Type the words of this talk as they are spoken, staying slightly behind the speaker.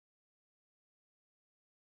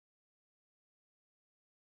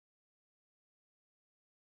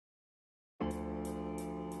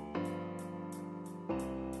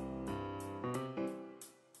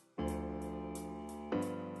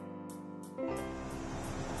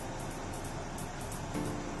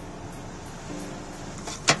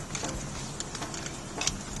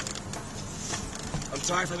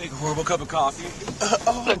Sorry if I make a horrible cup of coffee.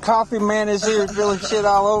 The coffee man is here spilling shit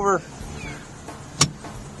all over.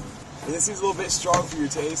 And it seems a little bit strong for your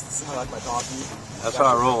taste. This is how I like my coffee. That's how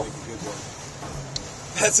I roll.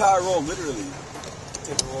 That's how I roll, literally.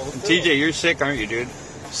 Take a roll. TJ, you're sick, aren't you, dude?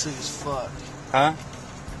 Sick as fuck. Huh? Yeah.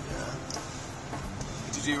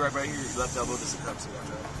 TJ, right here, your left elbow, there's a cup, so watch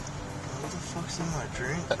out. What the fuck's in my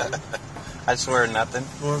drink? I swear nothing.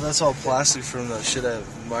 Well, that's all plastic from the shit I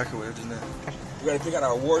microwaved, isn't it? We're gonna pick out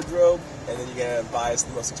our wardrobe, and then you're gonna buy us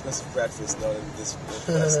the most expensive breakfast known in this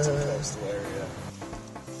West coastal area.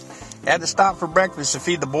 Had to stop for breakfast to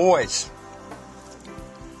feed the boys.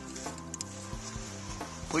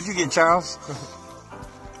 What'd you get, Charles?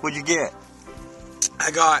 What'd you get? I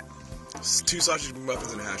got 2 sausage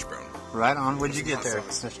muffins and a hash brown. Right on. What'd you get there,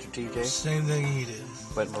 Mr. TJ? Same thing he did.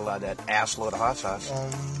 But a lot of that ass load of hot sauce.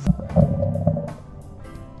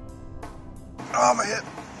 Oh, my hip.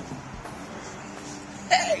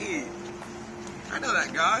 Hey! I know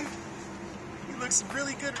that guy. He looks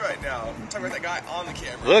really good right now. I'm talking about that guy on the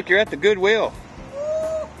camera. Look, you're at the Goodwill.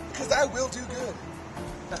 Because I will do good.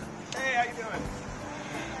 Hey, how you doing?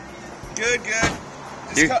 Good, good.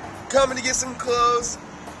 Just coming to get some clothes.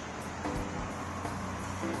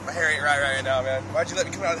 My hair ain't right now, man. Why'd you let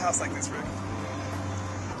me come out of the house like this, Rick?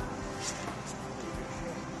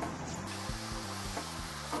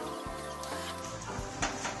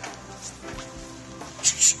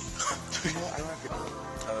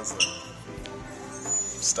 That was a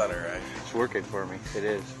stunner, right? It's working for me. It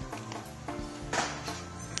is.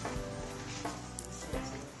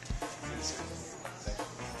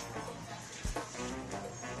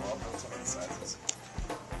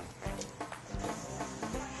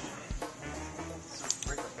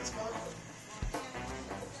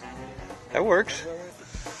 That works.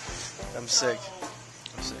 I'm sick.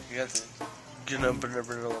 You got to get up and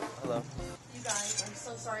hello. You guys, I'm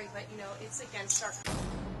so sorry, but you know, it's against our...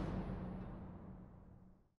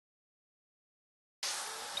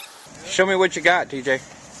 Show me what you got, TJ.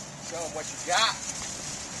 Show them what you got.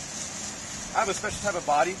 I have a special type of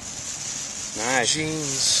body. Nice.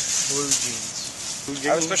 Jeans. Blue jeans. I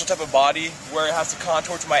have a special type of body where it has to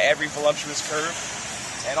contour to my every voluptuous curve.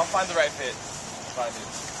 And I'll find the right fit. Find it.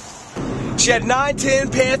 She had 9-10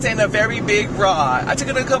 pants and a very big bra. I took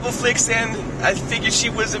it a couple flicks and I figured she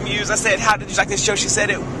was amused. I said, how did you like this show? She said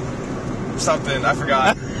it... Something. I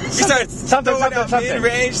forgot. She started something.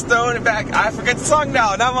 mid-range, throwing it back. I forget the song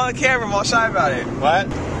now. Now I'm on the camera. I'm all shy about it. What?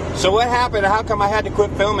 So what happened? How come I had to quit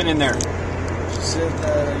filming in there? She said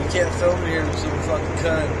you can't film here because you're fucking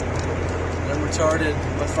cunt. I'm retarded.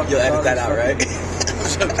 My fucking You'll edit that out, right?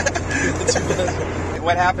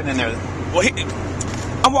 What happened in there? Well,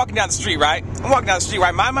 I'm walking down the street, right? Mind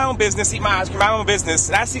my own business, eat my ice cream, mind my own business.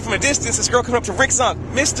 And I see from a distance this girl coming up to Rick Zunk,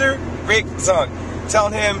 Mr. Rick Zunk,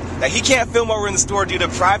 telling him that he can't film while we're in the store due to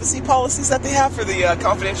privacy policies that they have for the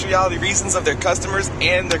confidentiality reasons of their customers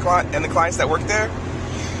and the clients that work there.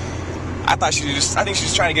 I think she's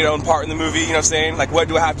just trying to get her own part in the movie, you know what I'm saying? Like, what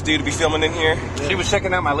do I have to do to be filming in here? She was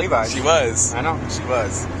checking out my Levi's. She was. I know. She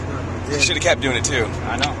was. She should have kept doing it too.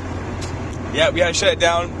 I know. Yeah, we had to shut it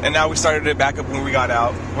down, and now we started it back up when we got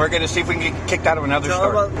out. We're going to see if we can get kicked out of another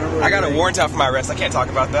store. I got a warrant out for my arrest. I can't talk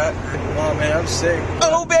about that. Oh, man, I'm sick.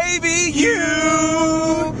 Oh, baby,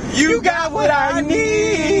 you got what I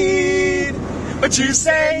need. But you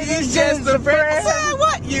say he's just a friend. Say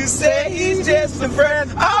what? You say he's just a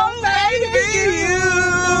friend. Oh,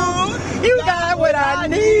 baby, you got what I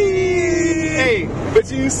need. Hey,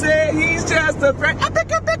 but you say he's just a friend. I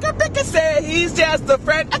pick, say he's just a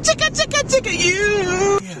friend. A chicka,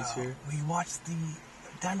 you. Yeah, we watched the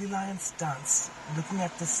dandelions dance, looking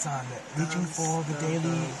at the sun, reaching for the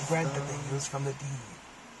daily bread that they use from the deed.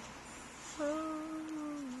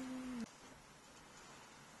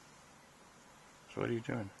 So what are you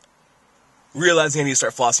doing? Realizing I need to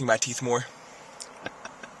start flossing my teeth more.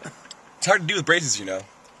 It's hard to do with braces, you know.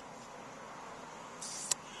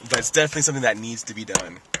 But it's definitely something that needs to be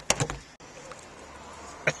done.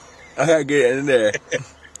 I gotta get it in there.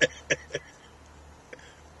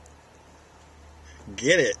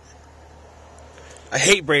 Get it. I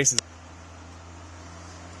hate braces.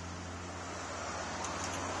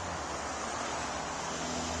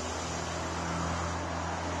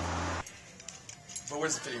 But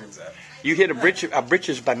where's the fitting rooms at? You hit a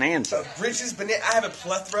britches bonanza. Britches, I have a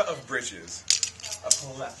plethora of britches. A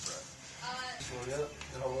plethora.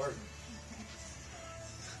 That'll work.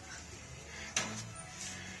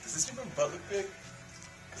 Does this make my butt look big?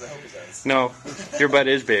 Because I hope it does. No, your butt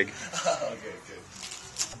is big. Okay, good. I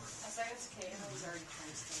said it's okay, I was already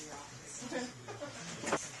trying to steal your office.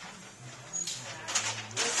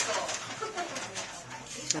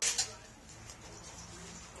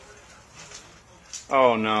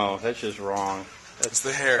 Oh no, that's just wrong. It's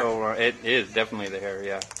the hair. So wrong. It is definitely the hair,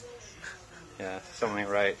 yeah. Yeah, something ain't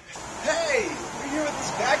right. Hey, we're here with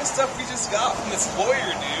this bag of stuff we just got from this lawyer,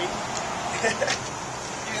 dude. Get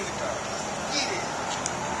in the car. Get it.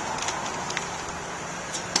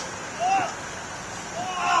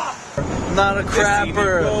 I'm not a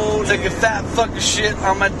crapper. Take a fat fucking shit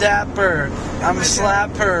on my dapper. I'm a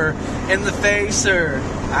slapper in the facer.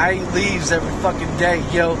 I eat leaves every fucking day.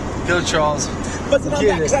 Yo, go Charles. But then I'm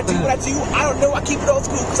back because I do what I do. I don't know, I keep it old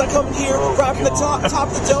school because I come in here, right from the top of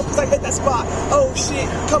the dome because I hit that spot. Oh shit,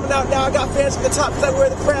 coming out now, I got fans from the top because I wear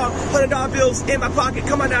the crown. $100 bills in my pocket.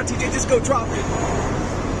 Come on now, TJ, just go drop it.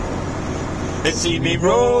 They see me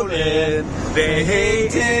rolling, they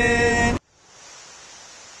hating.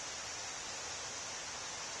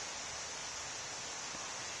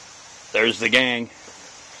 There's the gang.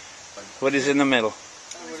 What is in the middle?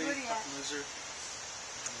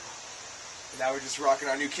 Now we're just rocking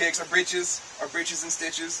our new kicks, our breeches and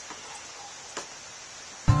stitches.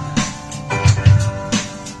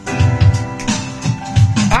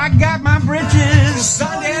 I got my britches.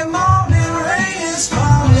 Sunday morning, rain is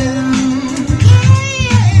falling.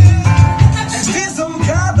 There's some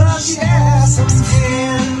cover, share some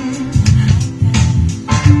skin.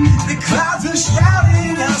 The clouds are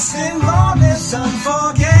shrouding us in moments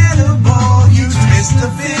unforgettable. You twist to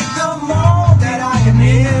fit the mold that I am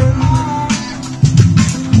in.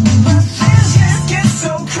 But things just get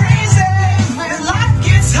so crazy when life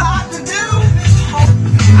gets hard to do.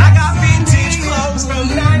 I got vintage clothes from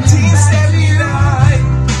 1979.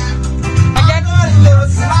 I got what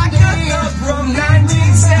looks like a look from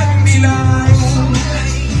 1979.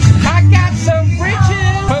 I got some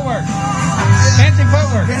britches. Footwork. Fancy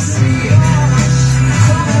footwork.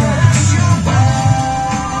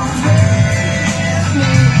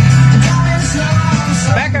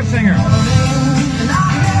 Backup singer.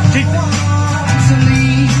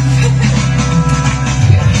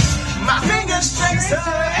 My fingers trace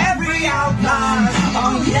every outline.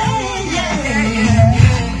 Oh yeah, yeah, yeah.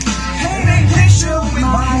 Paint a picture with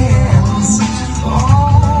my hands.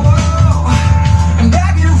 Oh, and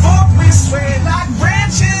back and forth we sway like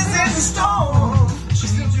branches in the storm.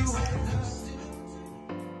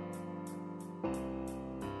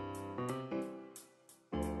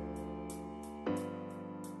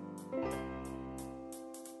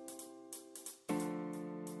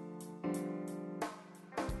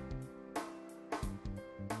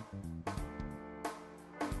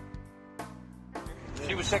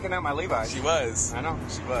 She was checking out my Levi's. She was. I know.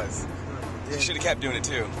 She was. She should have kept doing it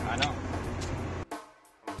too. I know.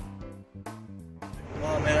 Come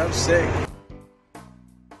on, man, I'm sick.